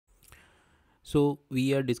So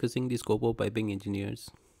we are discussing the scope of piping engineers.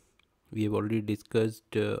 We have already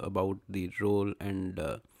discussed about the role and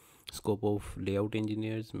scope of layout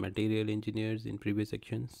engineers, material engineers in previous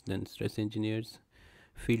sections, then stress engineers,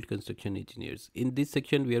 field construction engineers. In this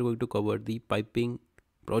section, we are going to cover the piping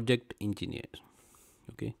project engineer.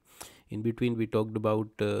 Okay. In between, we talked about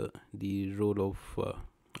the role of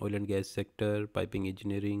oil and gas sector, piping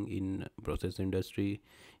engineering in process industry.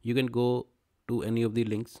 You can go to any of the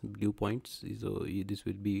links, blue points. So this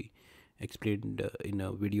will be explained in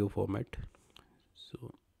a video format.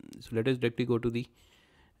 So let us directly go to the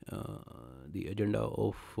agenda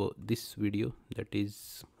of this video, that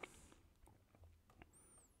is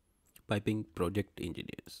piping project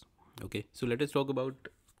engineers. Okay, so let us talk about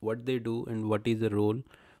what they do and what is the role,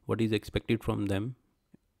 what is expected from them.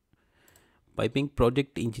 Piping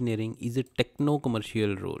project engineering is a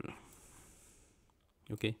techno-commercial role.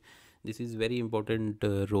 Okay, this is very important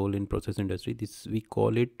role in process industry. This we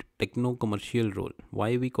call it techno-commercial role.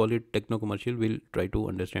 Why we call it techno-commercial, we'll try to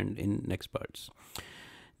understand in next parts.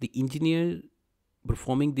 The engineer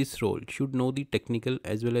performing this role should know the technical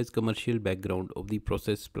as well as commercial background of the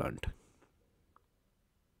process plant.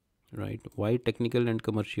 Right? Why technical and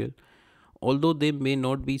commercial? Although they may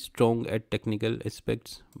not be strong at technical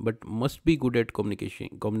aspects, but must be good at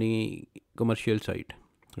commercial side.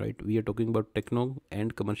 Right? We are talking about techno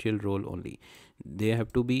and commercial role only. They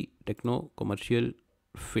have to be techno commercial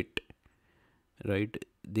fit. Right?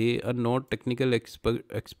 They are not technical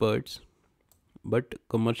experts, but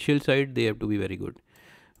commercial side they have to be very good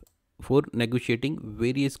for negotiating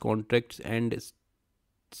various contracts and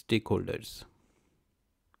stakeholders.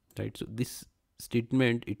 Right? So this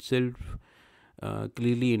statement itself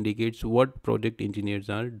clearly indicates what project engineers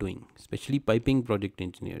are doing, especially piping project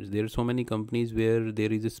engineers. There are so many companies where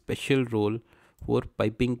there is a special role for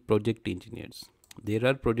piping project engineers. There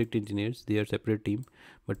are project engineers, they are separate team,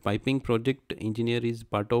 but piping project engineer is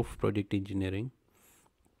part of project engineering,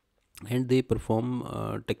 and they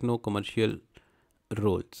perform techno-commercial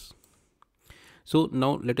roles. So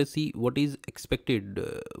now let us see what is expected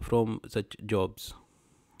from such jobs.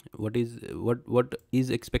 What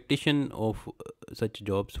is expectation of such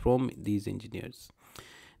jobs from these engineers?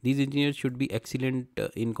 These engineers should be excellent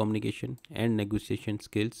in communication and negotiation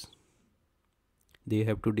skills. They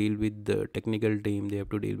have to deal with the technical team, they have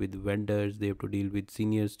to deal with vendors, they have to deal with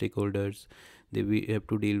senior stakeholders, they have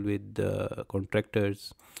to deal with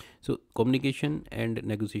contractors. So communication and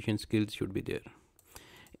negotiation skills should be there.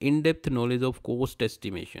 In-depth knowledge of cost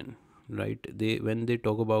estimation. Right, when they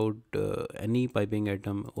talk about any piping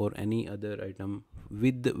item or any other item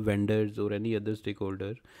with vendors or any other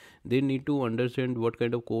stakeholder, they need to understand what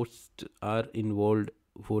kind of costs are involved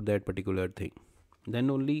for that particular thing. Then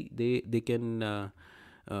only they can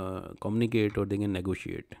communicate or they can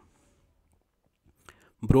negotiate.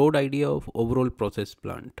 Broad idea of overall process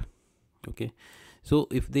plant. Okay, so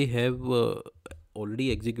if they have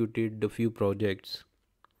already executed a few projects,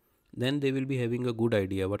 then they will be having a good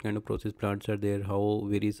idea what kind of process plants are there, how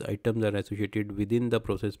various items are associated within the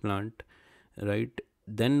process plant. Right,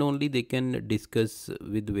 then only they can discuss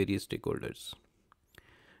with various stakeholders.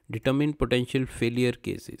 Determine potential failure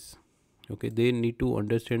cases. Okay, they need to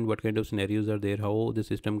understand what kind of scenarios are there, how the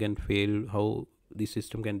system can fail, how the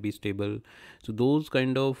system can be stable. So those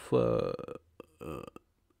kind of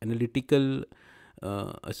analytical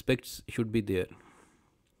aspects should be there.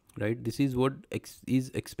 Right, this is what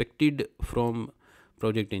is expected from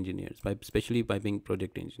project engineers, especially piping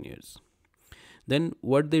project engineers. Then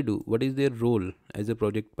what they do, what is their role as a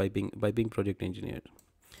piping project engineer?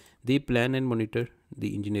 They plan and monitor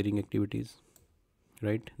the engineering activities.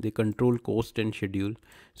 Right, they control cost and schedule.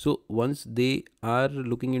 So once they are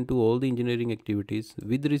looking into all the engineering activities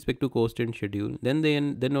with respect to cost and schedule,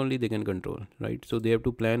 then only they can control. Right, so they have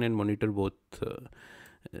to plan and monitor both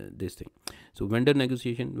this thing. So vendor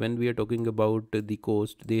negotiation, when we are talking about the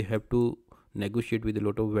cost, they have to negotiate with a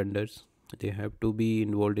lot of vendors, they have to be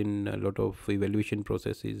involved in a lot of evaluation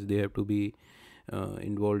processes, they have to be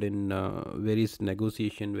involved in various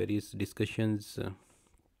negotiation, various discussions,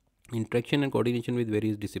 interaction and coordination with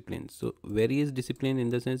various disciplines. So various discipline in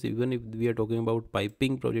the sense, even if we are talking about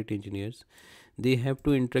piping project engineers, they have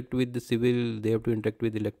to interact with the civil, they have to interact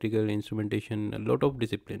with electrical, instrumentation, a lot of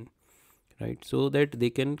discipline. Right, so that they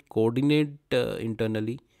can coordinate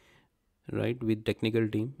internally, right, with technical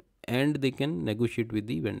team, and they can negotiate with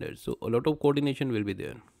the vendors. So a lot of coordination will be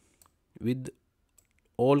there with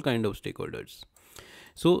all kind of stakeholders.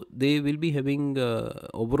 So they will be having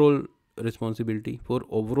overall responsibility for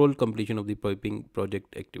overall completion of the piping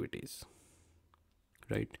project activities.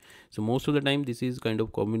 Right, so most of the time this is kind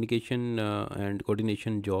of communication and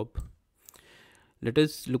coordination job. Let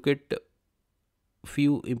us look at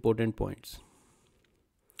few important points.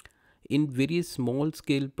 In various small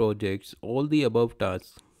scale projects, all the above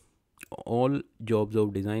tasks, all jobs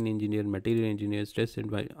of design engineer, material engineer, stress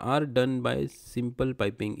environment are done by simple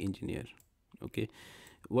piping engineer. Okay,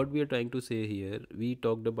 what we are trying to say here, we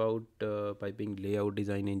talked about piping layout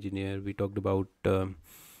design engineer, we talked about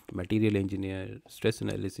material engineer, stress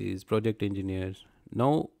analysis, project engineers.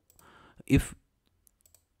 Now, if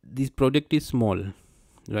this project is small,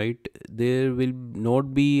 right, there will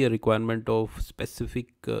not be a requirement of specific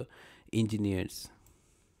engineers.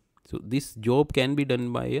 So this job can be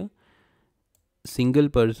done by a single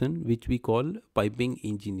person, which we call piping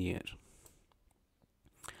engineer.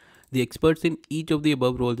 The experts in each of the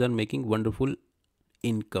above roles are making wonderful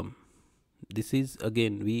income. This is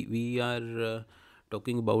again, we are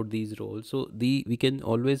talking about these roles, so we can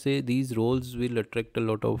always say these roles will attract a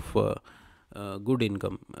lot of good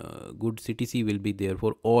income. Good CTC will be there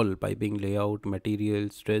for all piping, layout, material,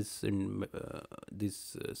 stress, and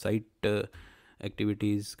this site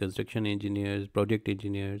activities, construction engineers, project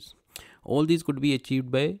engineers. All these could be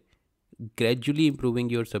achieved by gradually improving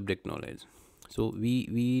your subject knowledge. So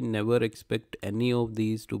we never expect any of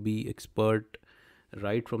these to be expert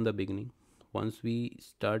right from the beginning. Once we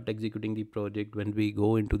start executing the project, when we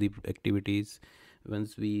go into the activities,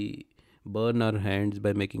 once we burn our hands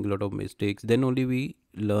by making a lot of mistakes, then only we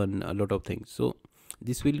learn a lot of things. So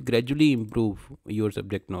this will gradually improve your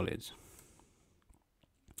subject knowledge.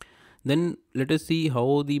 Then let us see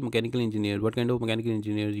how the mechanical engineer, what kind of mechanical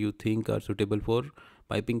engineers you think are suitable for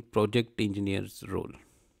piping project engineers role.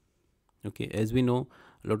 Okay, as we know,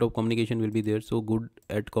 a lot of communication will be there, so good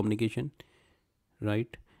at communication,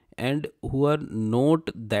 right? And who are not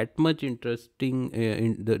that much interesting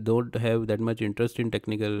don't have that much interest in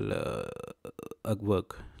technical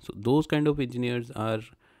work. So those kind of engineers are,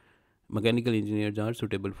 mechanical engineers are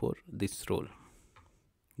suitable for this role.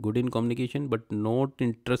 Good in communication but not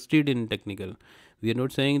interested in technical. We are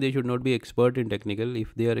not saying they should not be expert in technical.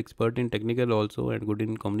 If they are expert in technical also and good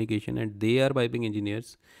in communication, and they are piping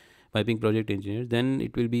engineers, piping project engineers, then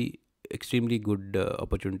it will be extremely good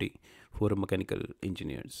opportunity for mechanical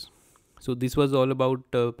engineers. So this was all about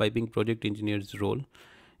piping project engineers role.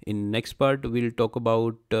 In next part we'll talk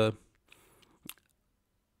about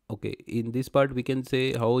okay, in this part we can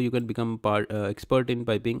say how you can become expert in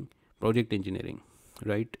piping project engineering,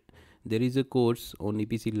 right? There is a course on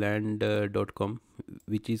epcland.com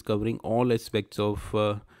which is covering all aspects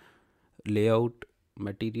of layout,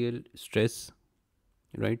 material, stress,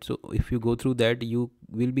 right? So if you go through that, you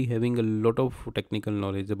will be having a lot of technical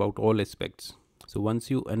knowledge about all aspects. So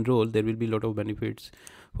once you enroll, there will be a lot of benefits.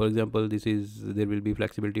 For example, there will be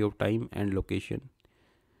flexibility of time and location,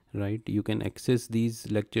 right? You can access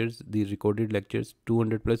these lectures, these recorded lectures.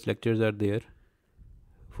 200 plus lectures are there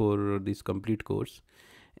for this complete course,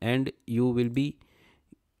 and you will be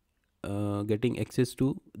getting access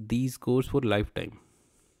to these course for lifetime,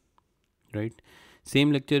 right?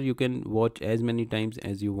 Same lecture you can watch as many times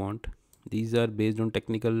as you want. These are based on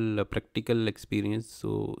technical practical experience,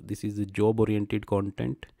 so this is the job oriented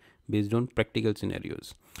content based on practical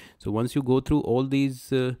scenarios. So once you go through all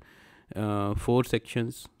these 4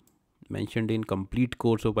 sections mentioned in complete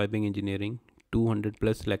course of piping engineering, 200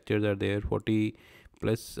 plus lectures are there, 40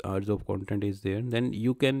 plus hours of content is there, then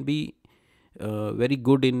you can be very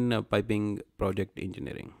good in piping project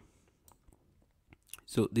engineering.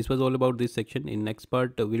 So this was all about this section. In next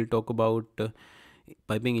part we'll talk about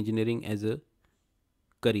piping engineering as a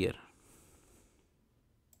career.